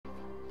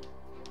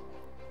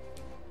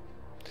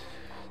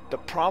the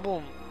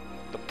problem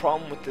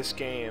with this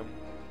game,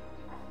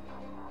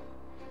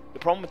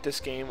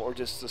 or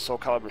just the Soul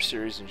Calibur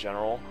series in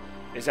general,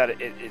 is that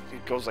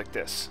it goes like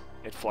this.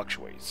 It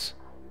fluctuates.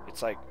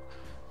 It's like,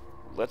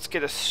 let's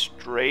get a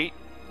straight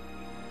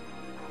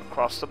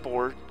across the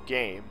board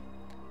game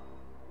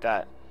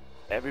that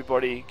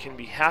everybody can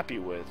be happy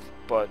with,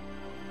 but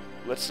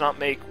let's not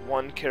make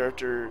one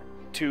character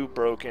too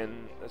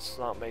broken, let's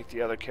not make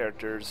the other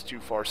characters too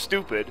far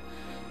stupid,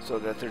 so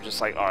that they're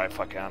just like, alright,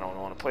 fuck it, I don't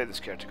want to play this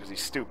character because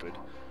he's stupid.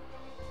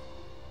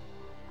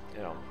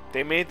 You know,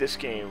 they made this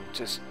game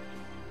just,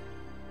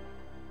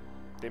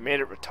 they made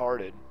it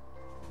retarded.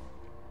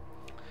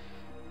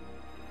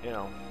 You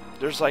know,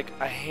 there's like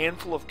a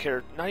handful of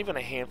characters, not even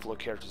a handful of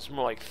characters,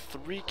 more like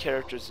 3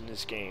 characters in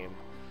this game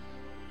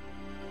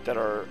that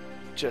are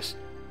just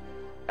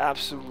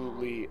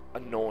absolutely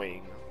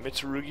annoying.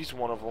 Mitsurugi's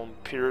one of them,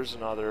 Peter's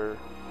another,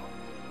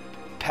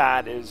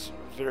 Pat is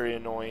very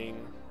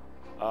annoying.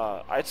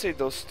 I'd say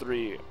those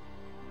 3,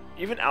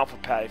 even Alpha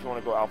Pat, if you want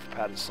to go Alpha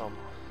Pat, is some.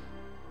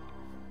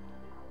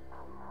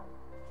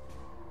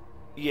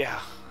 Yeah,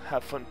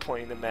 have fun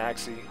playing the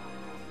Maxi.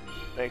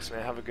 Thanks,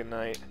 man, have a good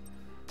night.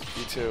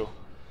 You too.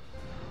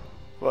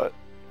 But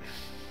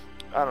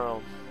I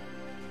don't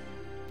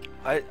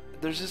know.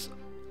 There's just,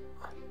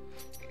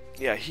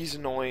 yeah, he's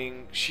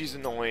annoying, she's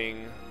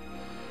annoying,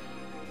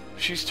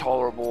 she's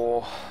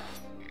tolerable.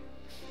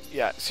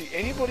 Yeah, see,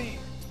 anybody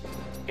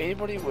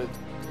with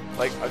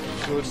like a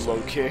good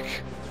low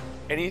kick,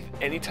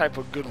 any type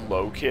of good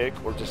low kick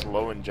or just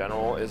low in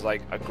general is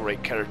like a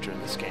great character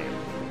in this game,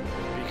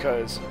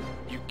 because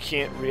you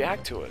can't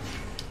react to it.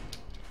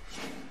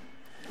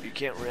 You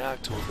can't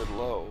react to a good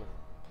low.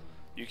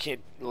 You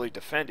can't really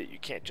defend it. You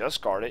can't just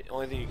guard it. The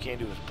only thing you can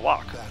do is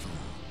block.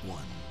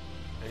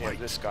 And you have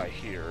this guy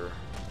here.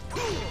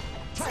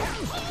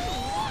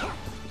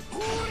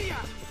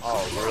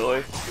 Oh,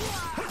 really?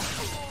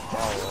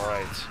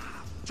 Alright.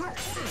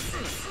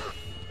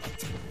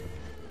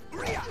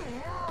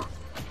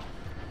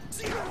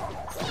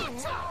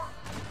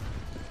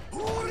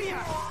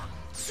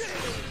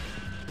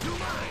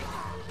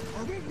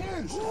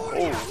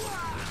 Oh.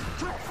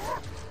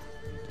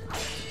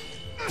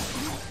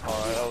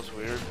 Alright, that was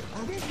weird.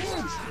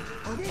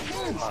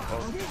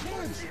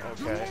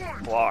 Okay,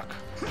 block.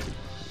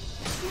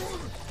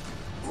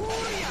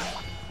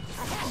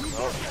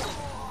 Oh.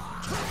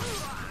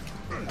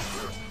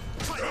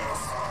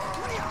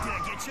 Did I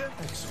get you?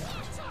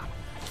 Excellent.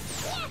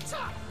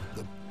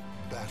 The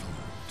battle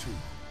to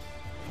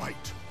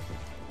fight.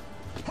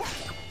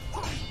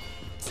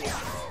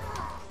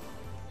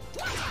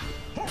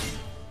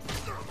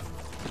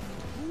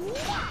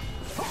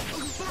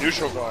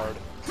 Neutral guard.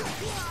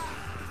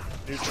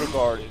 Neutral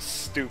guard is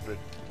stupid.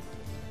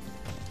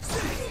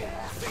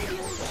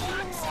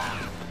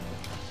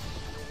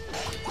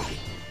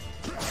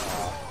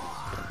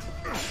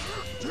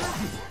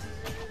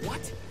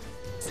 What?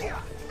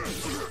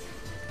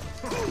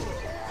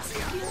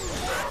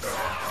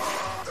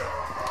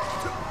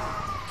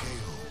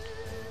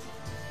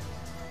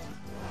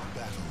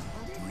 Battle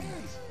 3.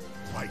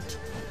 Fight.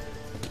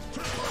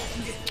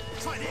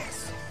 Try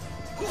this.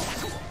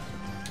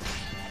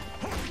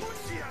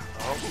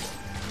 Oh.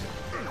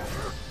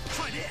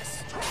 Try this.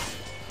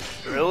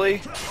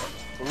 Really?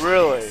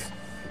 Really?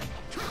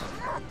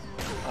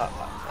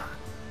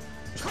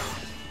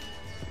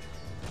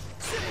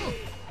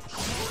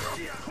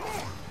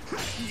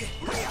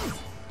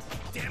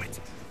 Damn it.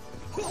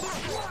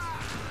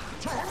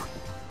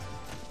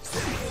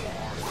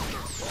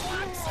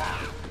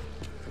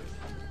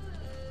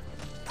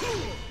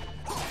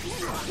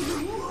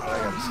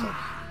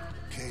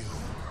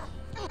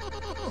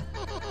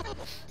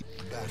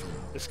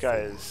 This guy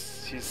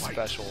is, he's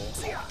special.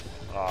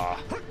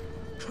 Ah.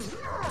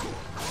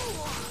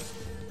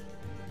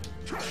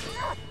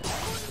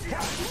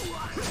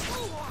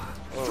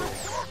 Oh.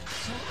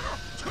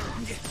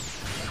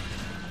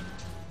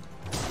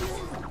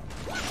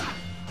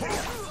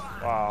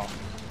 Wow.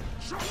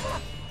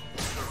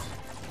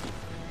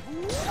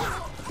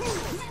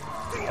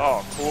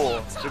 Oh, cool.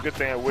 It's a good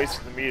thing I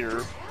wasted the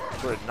meter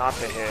for it not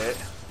to hit.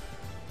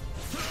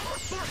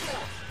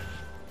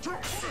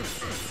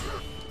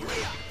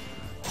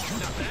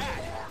 Not bad.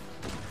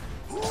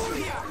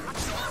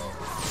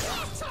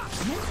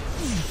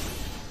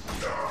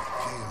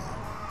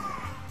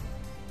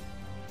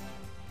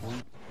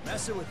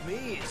 Messing with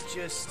me is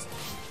just...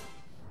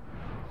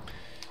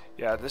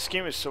 Yeah, this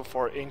game is so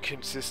far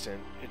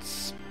inconsistent.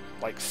 It's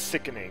like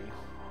sickening.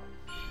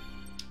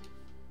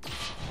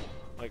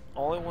 Like,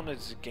 all I want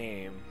is a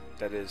game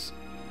that is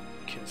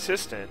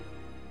consistent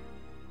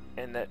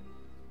and that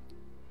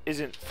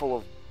isn't full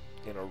of,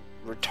 you know,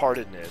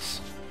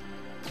 retardedness.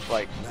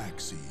 Like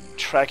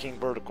tracking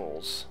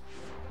verticals.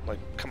 Like,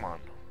 come on.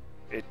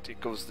 It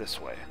goes this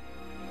way.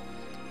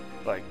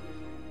 Like,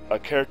 a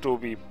character will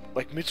be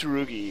like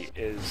Mitsurugi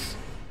is,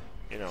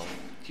 you know,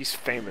 he's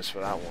famous for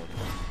that one.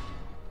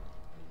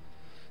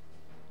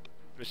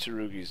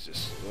 Mitsurugi's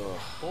just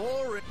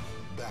ugh.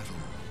 Battle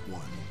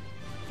 1.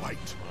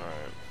 Fight.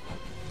 Alright.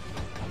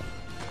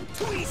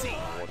 Too easy.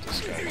 What this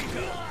guy? Here you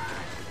go.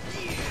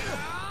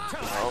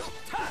 Oh,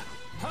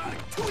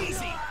 Too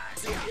easy.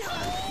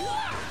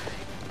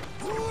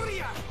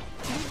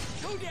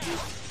 Go down.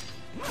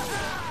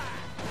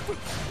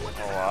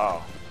 oh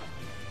wow.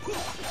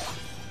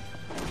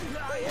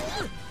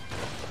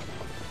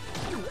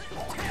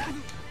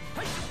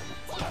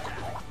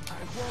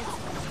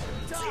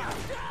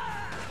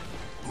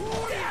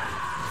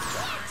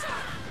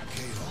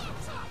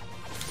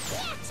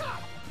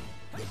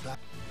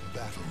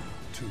 Battle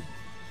 2.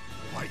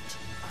 Fight.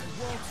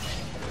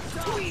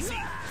 Too easy.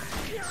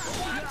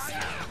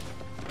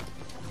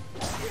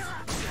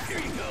 Here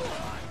you go.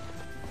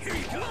 Here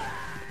you go.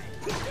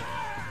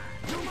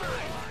 You're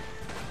mine.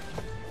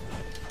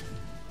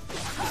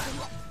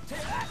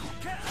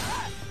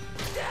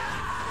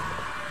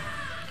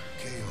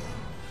 KO.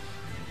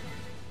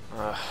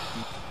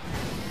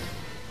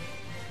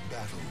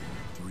 Battle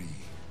 3.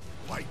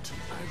 Fight.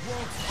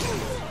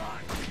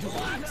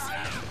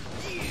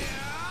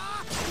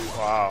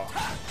 Wow.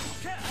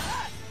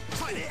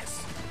 Try this.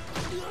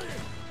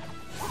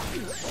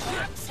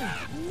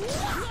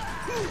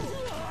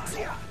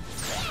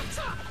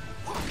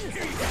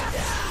 Here you go.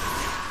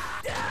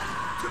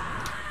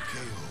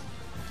 KO.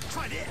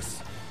 Try this.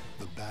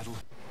 The battle.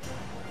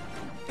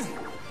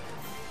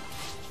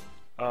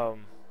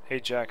 Hey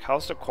Jack,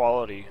 how's the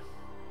quality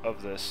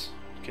of this?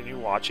 Can you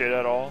watch it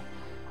at all?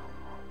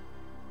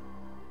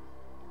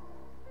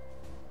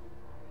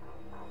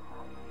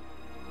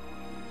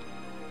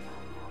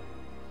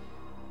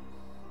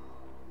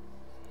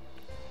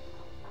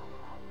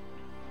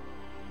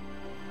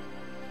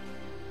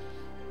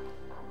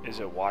 Is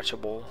it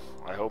watchable?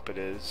 I hope it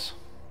is.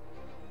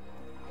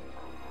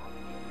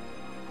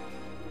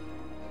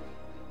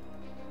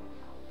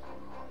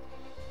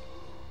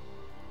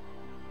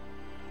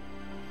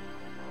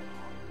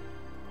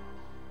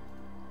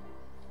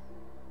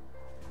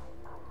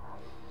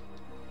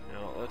 You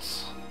know,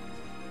 let's...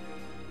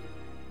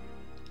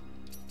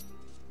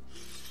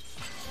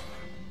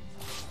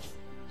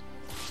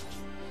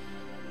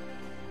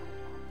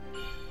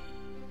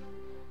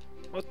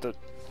 What the...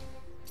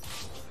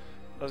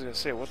 I was gonna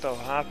say, what the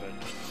hell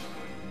happened?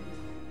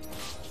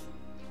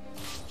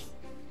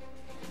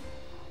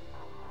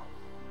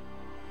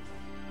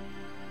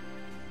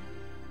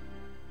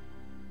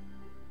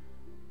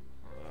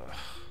 Ugh.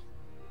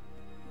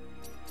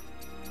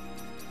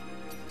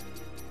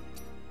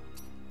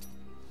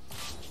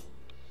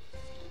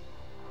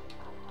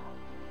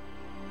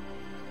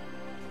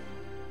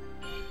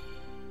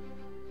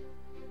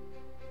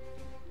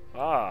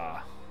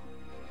 Ah.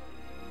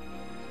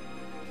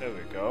 There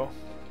we go.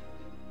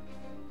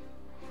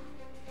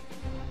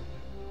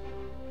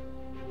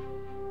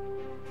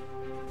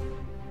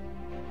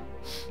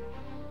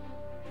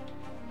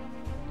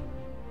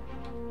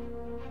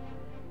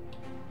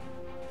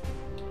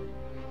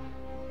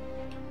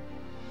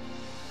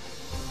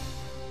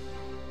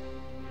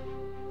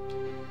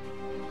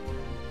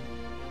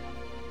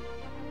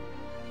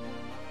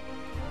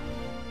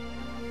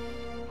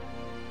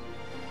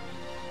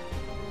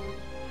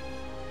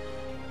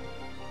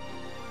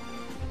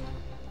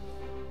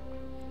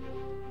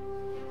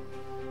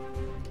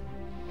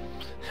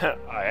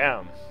 I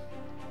am.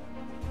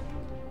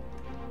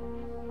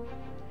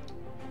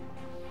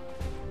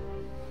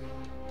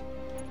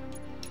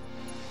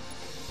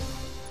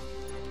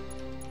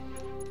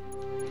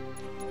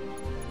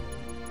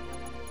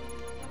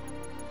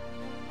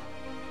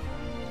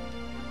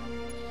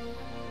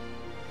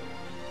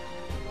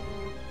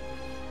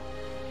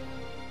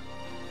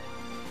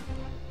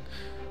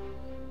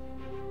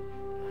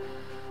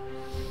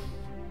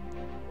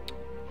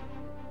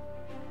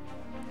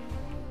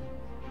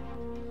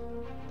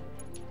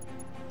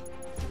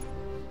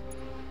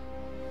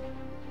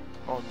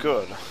 Oh,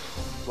 good.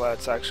 Glad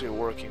it's actually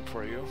working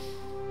for you.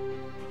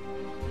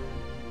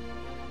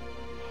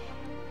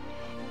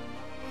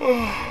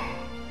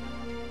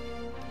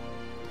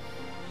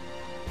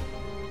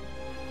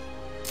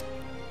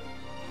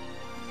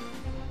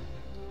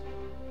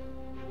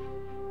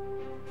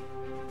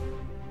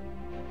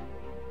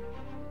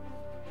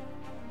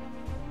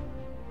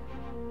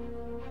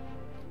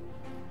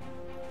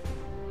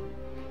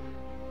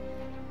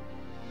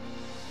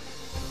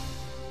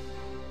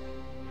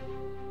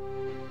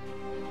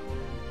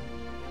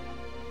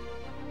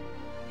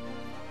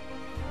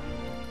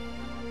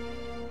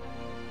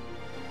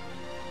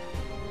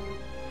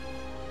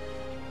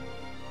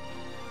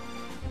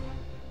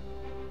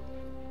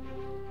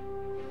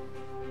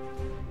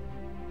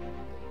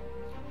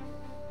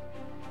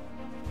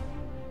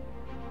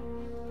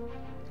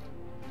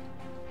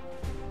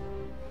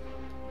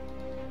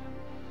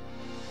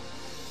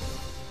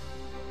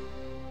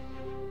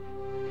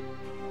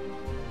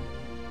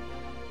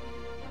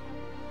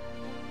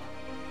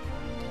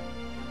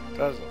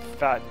 That was a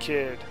fat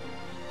kid.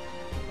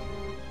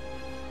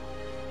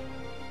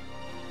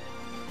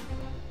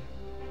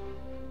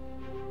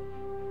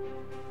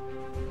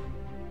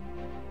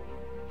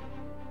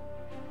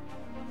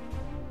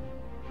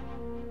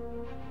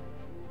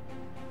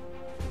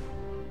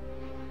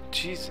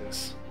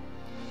 Jesus.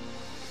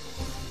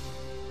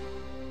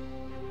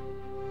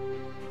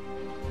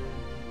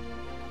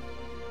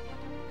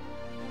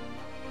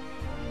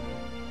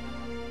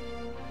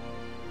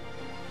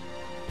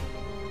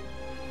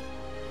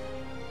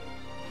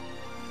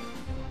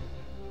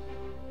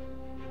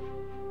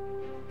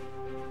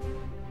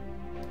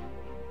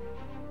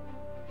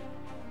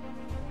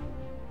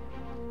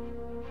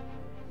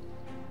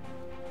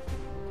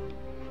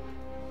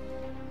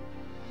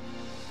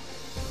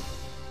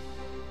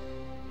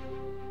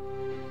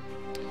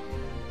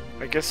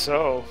 guess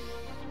so.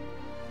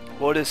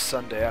 What is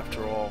Sunday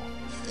after all?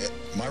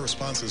 My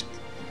response is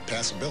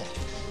pass a bill.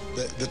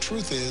 The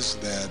truth is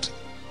that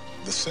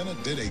the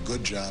Senate did a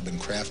good job in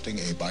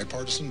crafting a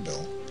bipartisan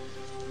bill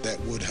that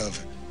would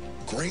have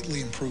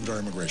greatly improved our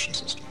immigration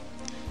system.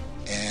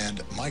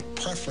 And my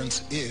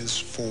preference is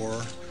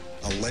for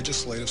a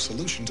legislative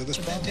solution to this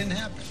problem. That didn't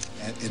happen.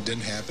 And it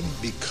didn't happen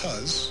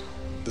because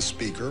the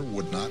Speaker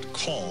would not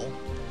call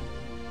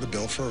the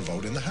bill for a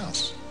vote in the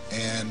House.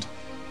 And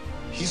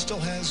he still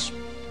has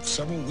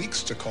several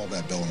weeks to call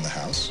that bill in the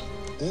House,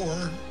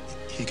 or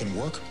he can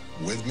work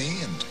with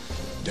me and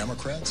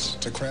Democrats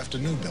to craft a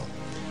new bill.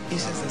 He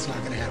says that's not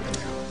going to happen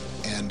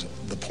now. And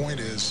the point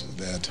is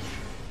that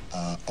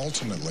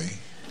ultimately,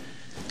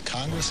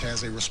 Congress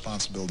has a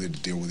responsibility to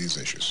deal with these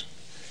issues.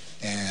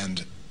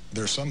 And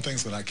there are some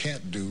things that I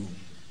can't do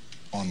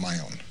on my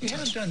own. You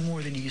have done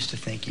more than you used to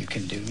think you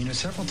can do. You know,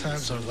 several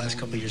times over the last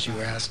couple of years you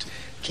were asked,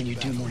 can you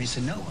do more? And he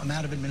said, no, I'm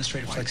out of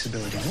administrative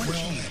flexibility. What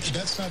changed?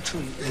 That's not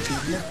true. If you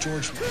look,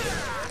 George,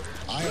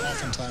 I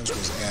oftentimes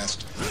was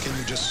asked, can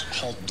you just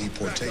halt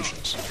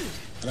deportations?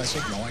 And I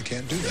said, no, I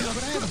can't do that. No,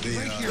 but I have a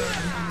right here.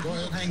 Go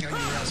ahead. Hang on,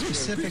 you asked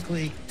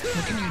specifically,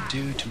 what can you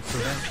do to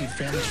prevent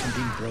families from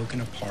being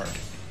broken apart?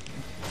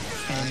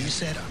 And you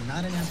said, I'm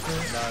not an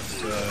emperor. Not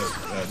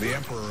the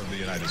Emperor of the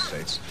United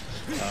States.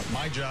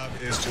 My job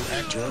is to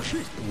act, George.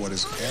 What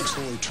is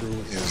absolutely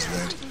true is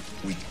that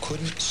we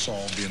couldn't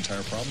solve the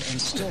entire problem and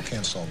still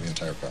can't solve the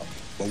entire problem.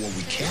 But what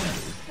we can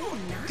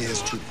do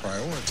is to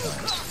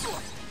prioritize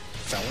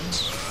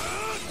felons,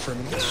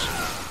 criminals,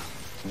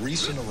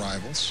 recent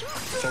arrivals,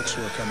 folks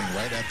who are coming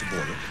right at the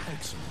border,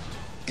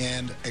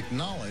 and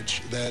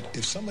acknowledge that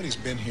if somebody's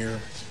been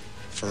here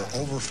for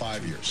over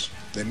 5 years,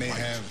 they may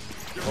have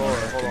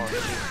Hold on.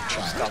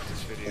 child Stop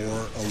this video.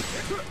 or a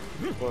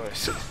What?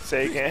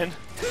 Say again?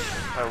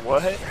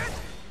 What?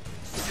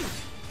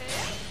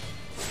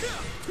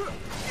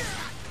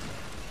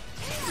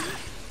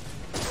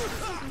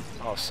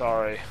 Oh,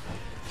 sorry.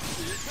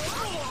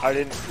 I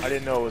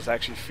didn't know it was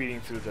actually feeding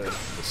through the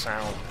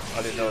sound.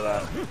 I didn't know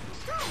that.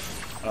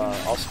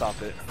 I'll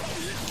stop it.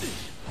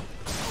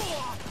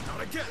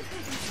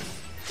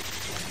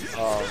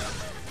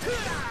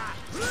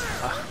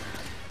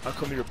 How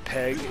come your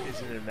peg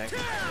isn't in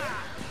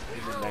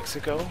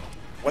Mexico?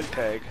 What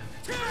peg?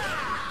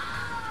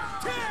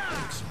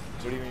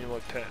 What do you mean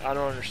what peg? I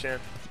don't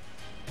understand.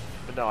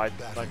 But no,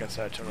 like I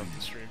said, I turned off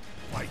the stream.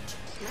 white.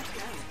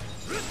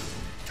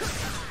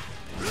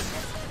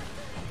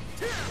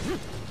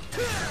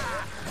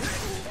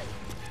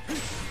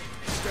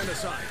 Stand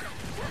aside.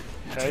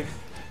 Peg?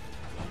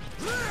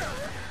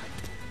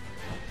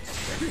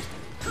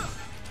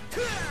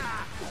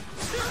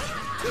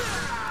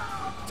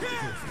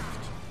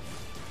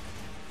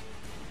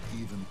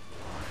 Even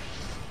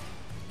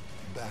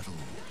battle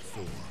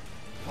for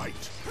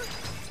white.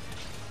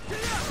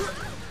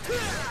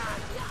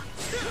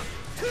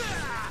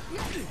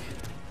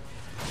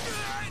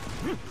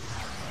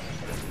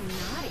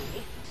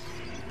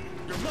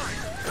 You're mine.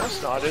 No,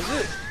 it's not, is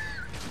it?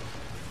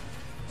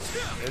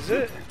 Is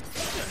it?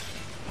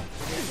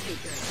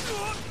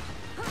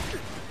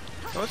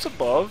 No, it's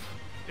above.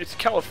 It's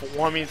California.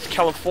 Well, I mean, it's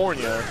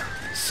California.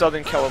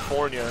 Southern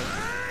California.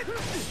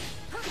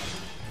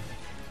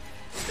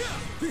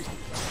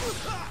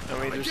 I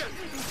mean, there's,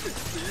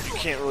 you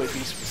can't really be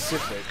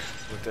specific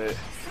with it.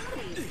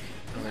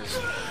 I mean,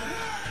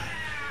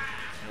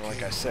 you know,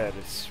 like I said,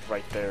 it's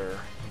right there.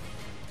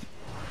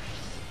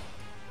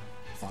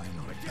 Final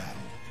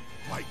battle.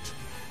 White.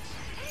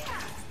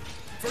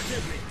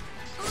 Forgive me.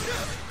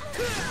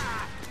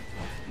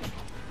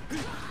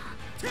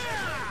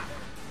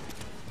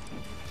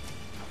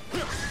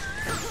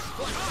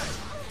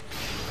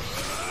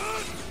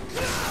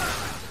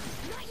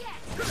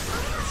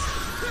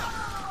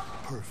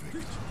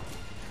 Perfect.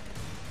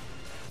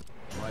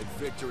 My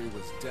victory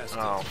was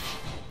destined. Oh.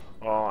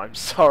 Oh, I'm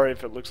sorry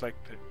if it looks like...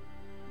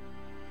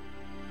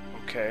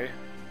 Okay.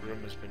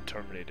 Room has been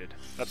terminated.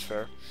 That's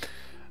fair.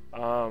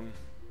 Well...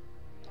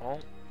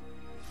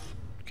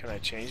 Can I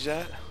change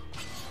that?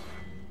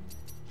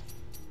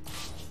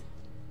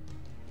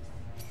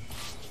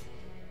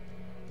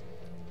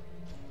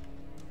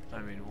 I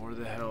mean, where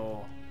the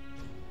hell...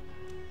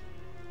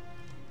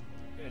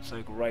 It's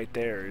like right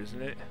there,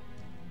 isn't it?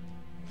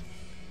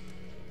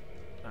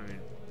 I mean...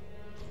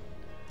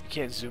 You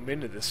can't zoom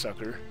into this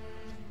sucker.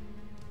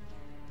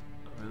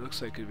 I mean, it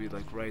looks like it'd be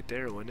like right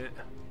there, wouldn't it?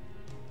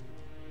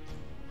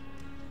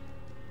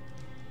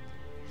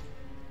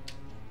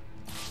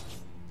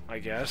 I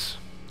guess.